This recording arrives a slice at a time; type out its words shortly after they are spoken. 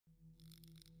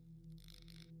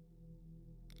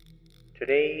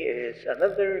Today is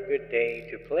another good day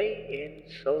to play in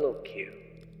solo queue.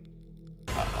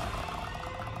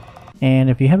 And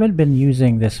if you haven't been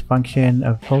using this function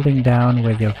of holding down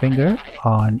with your finger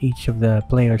on each of the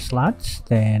player slots,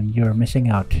 then you're missing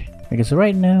out. Because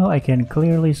right now I can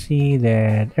clearly see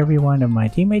that every one of my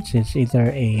teammates is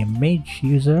either a mage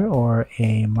user or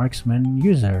a marksman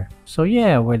user. So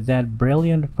yeah, with that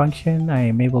brilliant function, I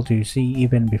am able to see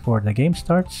even before the game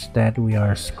starts that we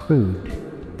are screwed.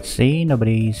 See,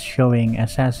 nobody's showing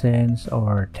assassins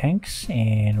or tanks,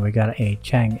 and we got a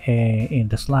Chang'e in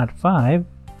the slot 5.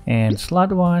 And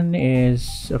slot 1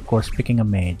 is of course picking a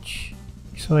mage.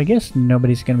 So I guess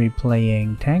nobody's gonna be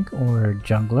playing tank or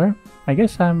jungler. I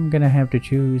guess I'm gonna have to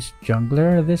choose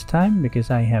jungler this time because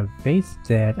I have faith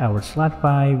that our slot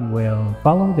 5 will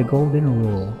follow the golden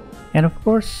rule. And of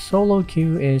course, solo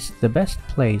queue is the best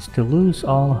place to lose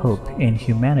all hope in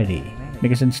humanity.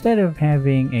 Because instead of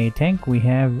having a tank, we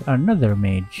have another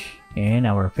mage in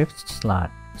our 5th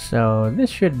slot. So this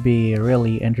should be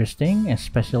really interesting,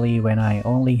 especially when I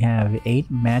only have 8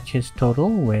 matches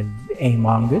total with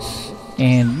Aamon.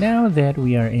 And now that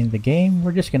we are in the game,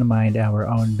 we're just gonna mind our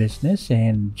own business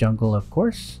and jungle, of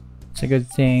course. It's a good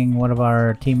thing one of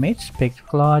our teammates picked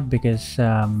Claude because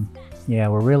yeah,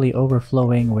 we're really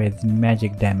overflowing with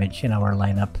magic damage in our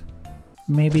lineup.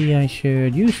 Maybe I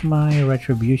should use my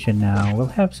retribution now. We'll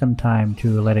have some time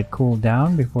to let it cool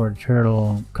down before the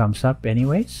turtle comes up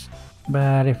anyways.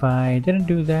 But if I didn't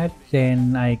do that,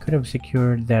 then I could have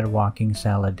secured that walking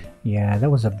salad. Yeah, that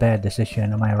was a bad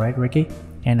decision, am I right, Ricky?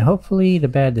 And hopefully the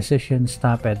bad decisions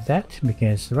stop at that,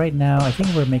 because right now I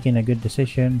think we're making a good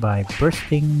decision by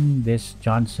bursting this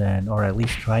Johnson, or at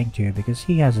least trying to, because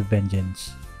he has a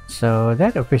vengeance. So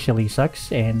that officially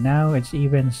sucks, and now it's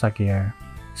even suckier.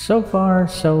 So far,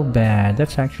 so bad.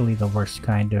 That's actually the worst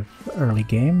kind of early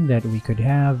game that we could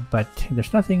have, but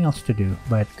there's nothing else to do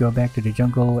but go back to the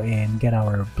jungle and get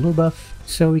our blue buff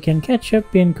so we can catch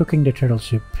up in cooking the turtle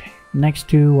soup. Next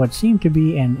to what seemed to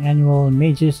be an annual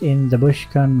Mages in the Bush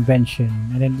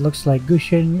convention, and it looks like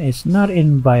Gushin is not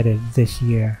invited this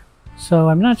year. So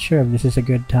I'm not sure if this is a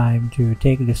good time to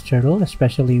take this turtle,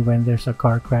 especially when there's a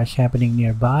car crash happening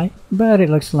nearby. But it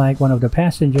looks like one of the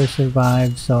passengers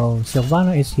survived, so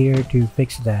Silvano is here to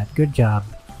fix that. Good job.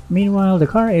 Meanwhile, the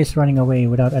car is running away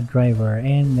without a driver,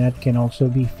 and that can also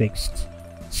be fixed.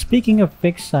 Speaking of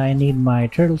fix, I need my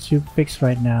turtle soup fixed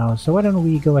right now, so why don't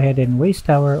we go ahead and waste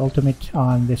our ultimate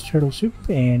on this turtle soup,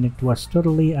 and it was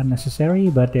totally unnecessary,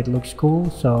 but it looks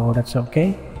cool, so that's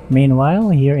okay.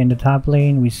 Meanwhile, here in the top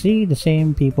lane, we see the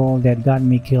same people that got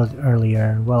me killed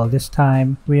earlier. Well, this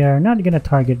time, we are not gonna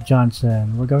target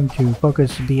Johnson. We're going to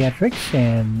focus Beatrix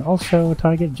and also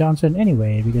target Johnson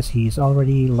anyway, because he's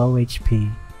already low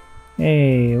HP.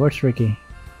 Hey, where's Ricky?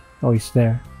 Oh, he's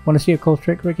there. Wanna see a cool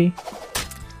trick, Ricky?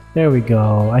 There we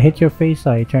go. I hit your face,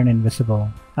 I turn invisible.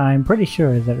 I'm pretty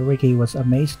sure that Ricky was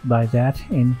amazed by that.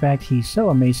 In fact, he's so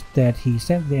amazed that he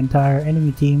sent the entire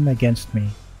enemy team against me.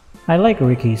 I like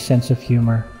Ricky's sense of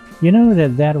humor. You know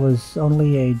that was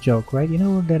only a joke, right? You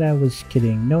know that I was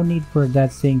kidding. No need for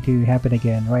that thing to happen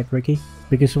again, right, Ricky?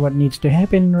 Because what needs to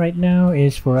happen right now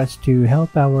is for us to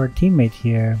help our teammate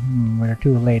here. We're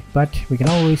too late, but we can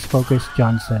always focus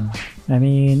Johnson. I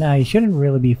mean, I shouldn't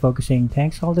really be focusing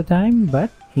tanks all the time,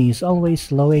 but he's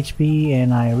always low HP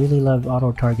and I really love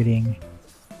auto-targeting.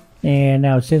 And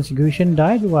now since Gushin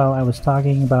died while I was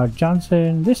talking about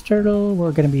Johnson, this turtle,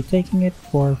 we're gonna be taking it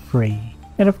for free.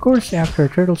 And of course, after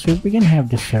turtle soup, we can have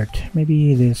dessert.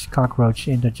 Maybe this cockroach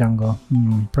in the jungle.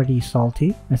 Pretty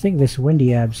salty. I think this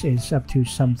Windy Abs is up to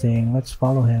something. Let's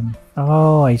follow him.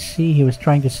 Oh, I see. He was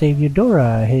trying to save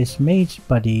Eudora, his mage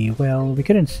buddy. Well, we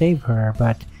couldn't save her,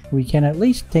 but we can at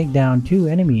least take down 2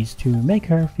 enemies to make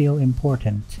her feel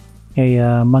important. Hey,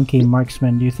 monkey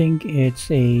marksman, do you think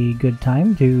it's a good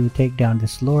time to take down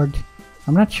this lord?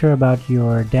 I'm not sure about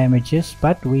your damages,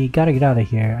 but we gotta get out of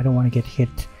here. I don't want to get hit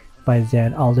by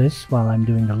that Aldous while I'm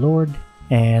doing the lord.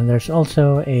 And there's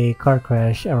also a car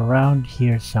crash around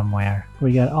here somewhere.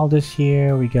 We got Aldous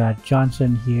here, we got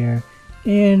Johnson here,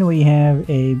 and we have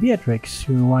a Beatrix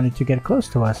who wanted to get close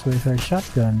to us with her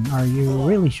shotgun. Are you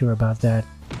really sure about that?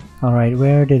 Alright,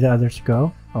 where did the others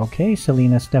go? Okay,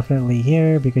 Selena's definitely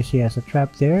here because she has a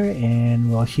trap there, and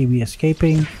will she be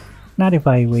escaping? Not if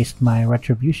I waste my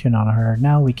retribution on her.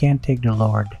 Now we can't take the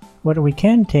Lord. What we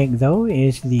can take though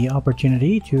is the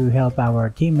opportunity to help our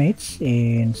teammates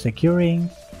in securing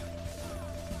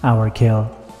our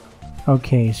kill.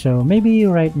 Okay, so maybe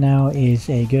right now is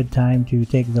a good time to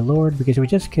take the Lord because we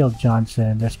just killed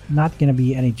Johnson. There's not gonna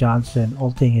be any Johnson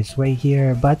ulting his way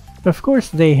here, but of course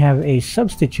they have a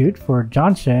substitute for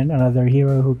Johnson, another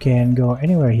hero who can go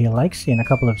anywhere he likes in a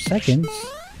couple of seconds.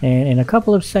 And in a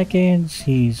couple of seconds,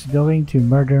 he's going to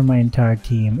murder my entire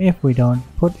team if we don't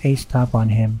put a stop on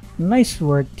him. Nice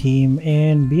work, team.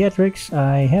 And Beatrix,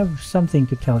 I have something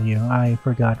to tell you. I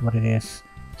forgot what it is.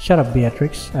 Shut up,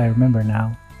 Beatrix. I remember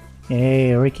now.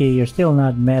 Hey, Ricky, you're still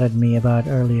not mad at me about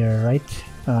earlier,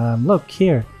 right? Look,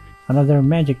 here. Another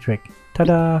magic trick.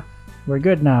 Ta-da! We're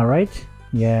good now, right?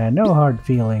 Yeah, no hard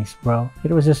feelings, bro.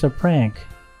 It was just a prank.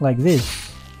 Like this.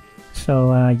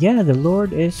 So, yeah, the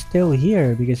Lord is still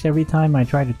here because every time I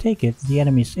try to take it, the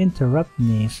enemies interrupt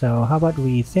me. So how about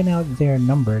we thin out their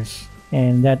numbers?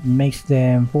 And that makes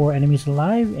them 4 enemies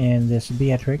alive, and this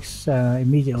Beatrix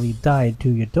immediately died to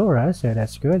Eudora, so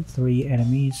that's good. 3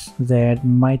 enemies that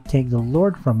might take the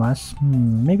Lord from us.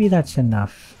 Maybe that's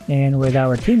enough. And with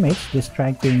our teammates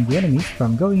distracting the enemies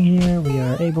from going here, we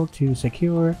are able to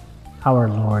secure our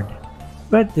Lord.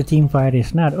 But the team fight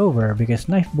is not over because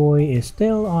Knife Boy is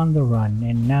still on the run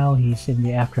and now he's in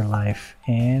the afterlife,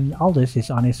 and Aldous is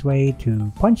on his way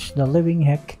to punch the living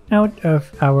heck out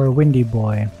of our Windy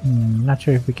Boy. Not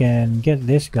sure if we can get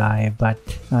this guy, but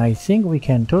I think we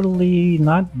can totally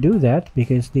not do that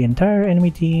because the entire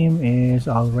enemy team is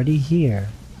already here.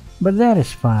 But that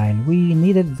is fine, we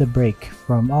needed the break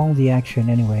from all the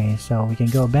action anyway, so we can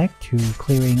go back to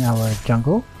clearing our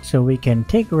jungle, so we can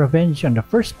take revenge on the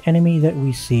first enemy that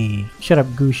we see. Shut up,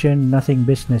 Gushin, nothing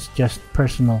business, just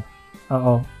personal.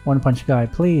 Uh-oh, one punch guy,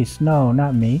 please, no,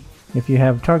 not me. If you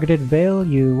have targeted Veil,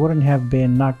 you wouldn't have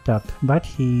been knocked up, but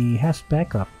he has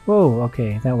backup. Whoa,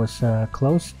 okay, that was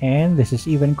close, and this is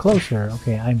even closer.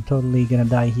 Okay, I'm totally gonna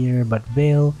die here, but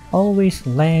Veil always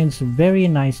lands very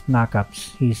nice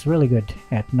knockups. He's really good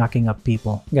at knocking up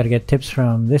people. Gotta get tips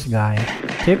from this guy.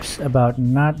 Tips about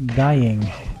not dying.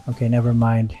 Okay, never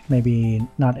mind. Maybe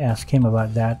not ask him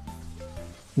about that.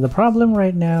 The problem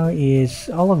right now is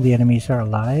all of the enemies are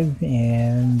alive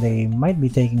and they might be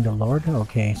taking the Lord.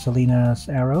 Okay, Selena's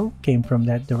arrow came from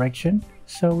that direction,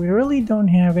 so we really don't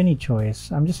have any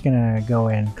choice. I'm just gonna go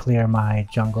and clear my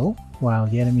jungle while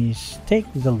the enemies take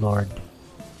the Lord.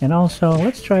 And also,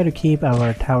 let's try to keep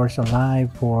our towers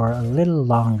alive for a little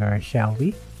longer, shall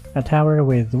we? A tower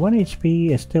with 1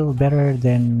 HP is still better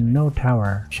than no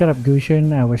tower. Shut up,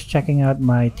 Gushin, I was checking out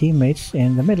my teammates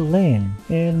in the middle lane.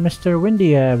 And Mr.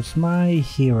 Windyab's my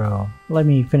hero. Let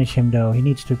me finish him though, he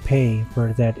needs to pay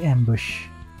for that ambush.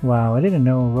 Wow, I didn't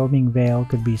know roaming Veil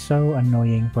could be so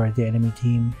annoying for the enemy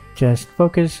team. Just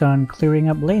focus on clearing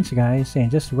up lanes, guys, and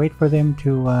just wait for them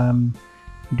to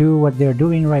do what they're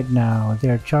doing right now.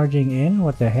 They're charging in,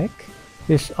 what the heck?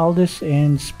 This Aldous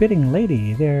and Spitting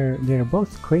Lady, they're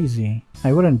both crazy.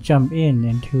 I wouldn't jump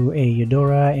into a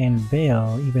Eudora and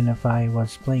Veil even if I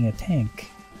was playing a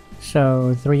tank.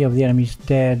 So 3 of the enemies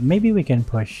dead, maybe we can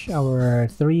push. Our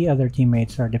 3 other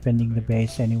teammates are defending the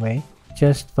base anyway.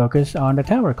 Just focus on the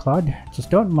tower, Claude. Just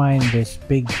don't mind this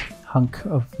big hunk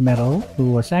of metal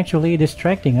who was actually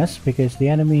distracting us because the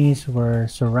enemies were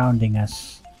surrounding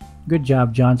us. Good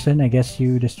job, Johnson, I guess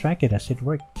you distracted us, it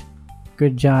worked.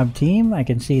 Good job, team. I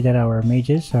can see that our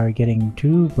mages are getting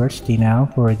too bursty now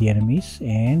for the enemies,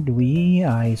 and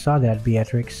I saw that,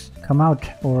 Beatrix. Come out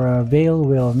or Veil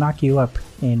will knock you up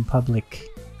in public.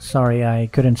 Sorry, I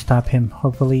couldn't stop him.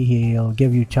 Hopefully he'll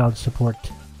give you child support.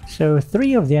 So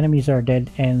 3 of the enemies are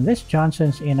dead, and this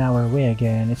Johnson's in our way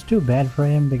again. It's too bad for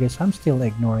him because I'm still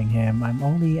ignoring him. I'm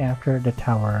only after the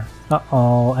tower.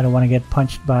 Uh-oh, I don't want to get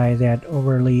punched by that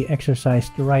overly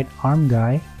exercised right arm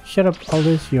guy. Shut up,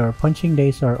 Aldous, your punching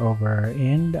days are over,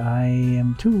 and I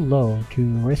am too low to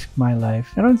risk my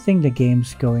life. I don't think the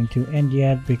game's going to end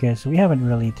yet because we haven't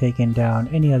really taken down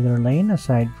any other lane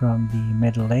aside from the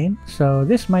middle lane. So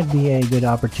this might be a good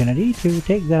opportunity to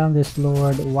take down this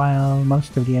Lord while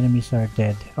most of the enemies are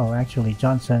dead. Oh, actually,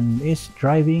 Johnson is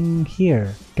driving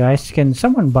here. Guys, can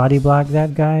someone body block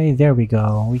that guy? There we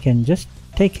go. We can just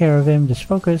take care of him, just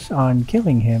focus on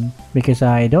killing him because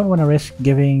I don't want to risk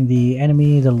giving the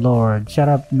enemy the Lord. Shut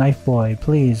up, Knife Boy,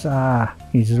 please.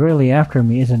 He's really after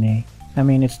me, isn't he? I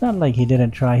mean, it's not like he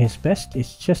didn't try his best,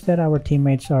 it's just that our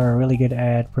teammates are really good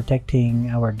at protecting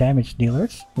our damage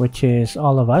dealers, which is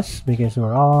all of us because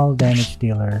we're all damage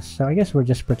dealers. So I guess we're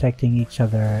just protecting each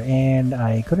other, and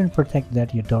I couldn't protect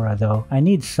that Eudora though. I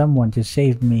need someone to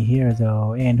save me here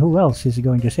though, and who else is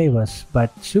going to save us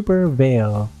but Super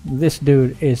Veil. This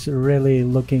dude is really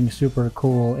looking super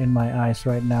cool in my eyes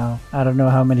right now. I don't know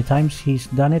how many times he's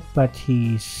done it, but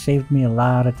he saved me a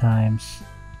lot of times.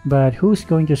 But who's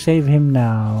going to save him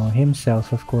now?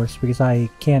 Himself, of course, because I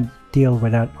can't deal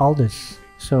without Aldous.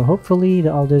 So hopefully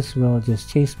the Aldous will just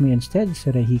chase me instead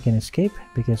so that he can escape,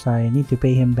 because I need to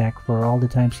pay him back for all the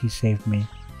times he saved me.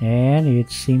 And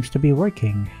it seems to be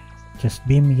working. Just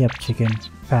beam me up, chicken.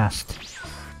 Fast.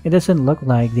 It doesn't look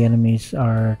like the enemies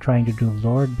are trying to do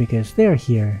Lord because they're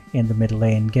here in the mid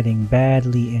lane getting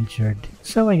badly injured.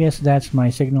 So I guess that's my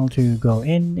signal to go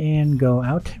in and go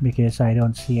out because I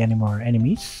don't see any more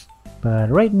enemies.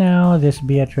 But right now this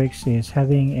Beatrix is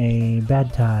having a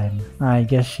bad time. I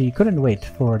guess she couldn't wait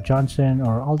for Johnson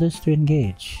or Aldous to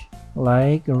engage.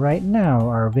 Like right now,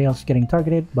 our Vale's getting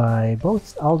targeted by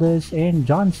both Aldous and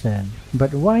Johnson.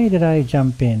 But why did I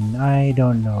jump in? I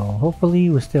don't know. Hopefully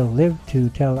we still live to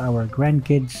tell our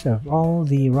grandkids of all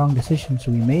the wrong decisions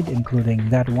we made, including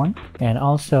that one. And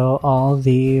also all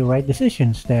the right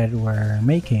decisions that we're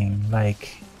making.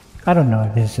 Like, I don't know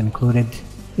if this is included.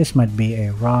 This might be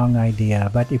a wrong idea,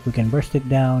 but if we can burst it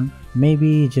down,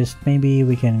 maybe, just maybe,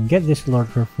 we can get this Lord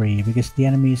for free because the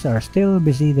enemies are still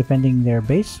busy defending their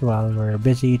base while we're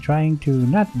busy trying to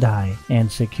not die and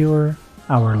secure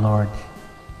our Lord.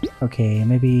 Okay,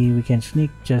 maybe we can sneak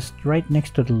just right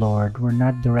next to the Lord. We're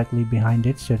not directly behind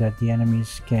it so that the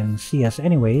enemies can see us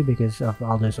anyway because of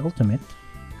Aldous' ultimate.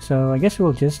 So I guess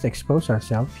we'll just expose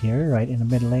ourselves here right in the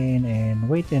mid lane and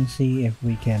wait and see if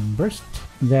we can burst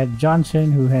that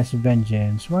Johnson who has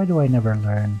vengeance. Why do I never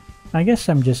learn? I guess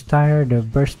I'm just tired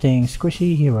of bursting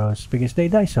squishy heroes because they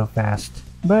die so fast.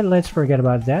 But let's forget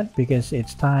about that because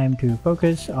it's time to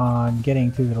focus on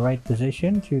getting to the right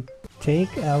position to take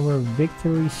our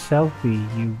victory selfie.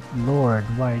 You Lord,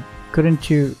 why couldn't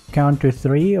you count to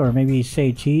 3 or maybe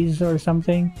say cheese or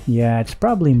something? Yeah, it's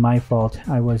probably my fault.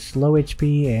 I was low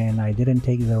HP and I didn't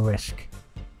take the risk.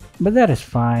 But that is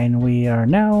fine. We are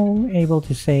now able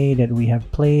to say that we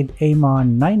have played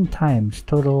Aamon 9 times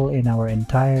total in our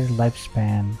entire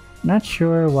lifespan. Not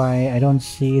sure why I don't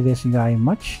see this guy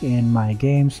much in my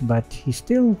games, but he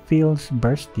still feels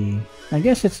bursty. I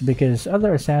guess it's because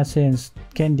other assassins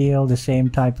can deal the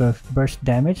same type of burst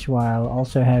damage while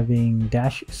also having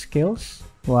dash skills,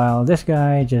 while this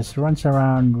guy just runs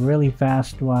around really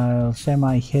fast while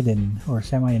semi-hidden or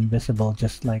semi-invisible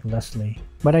just like Leslie.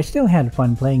 But I still had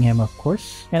fun playing him, of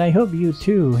course, and I hope you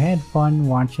too had fun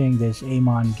watching this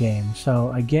Aamon game.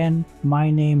 So again, my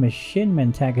name is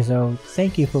ShinmenTakezo.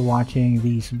 Thank you for watching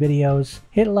these videos.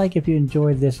 Hit like if you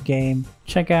enjoyed this game.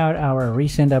 Check out our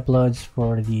recent uploads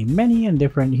for the many and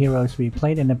different heroes we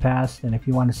played in the past, and if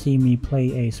you want to see me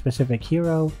play a specific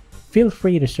hero, feel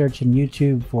free to search in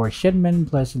YouTube for Shinmen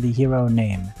plus the hero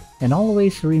name. And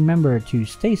always remember to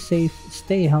stay safe,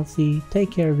 stay healthy,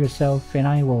 take care of yourself, and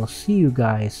I will see you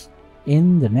guys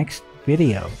in the next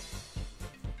video.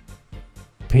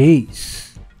 Peace!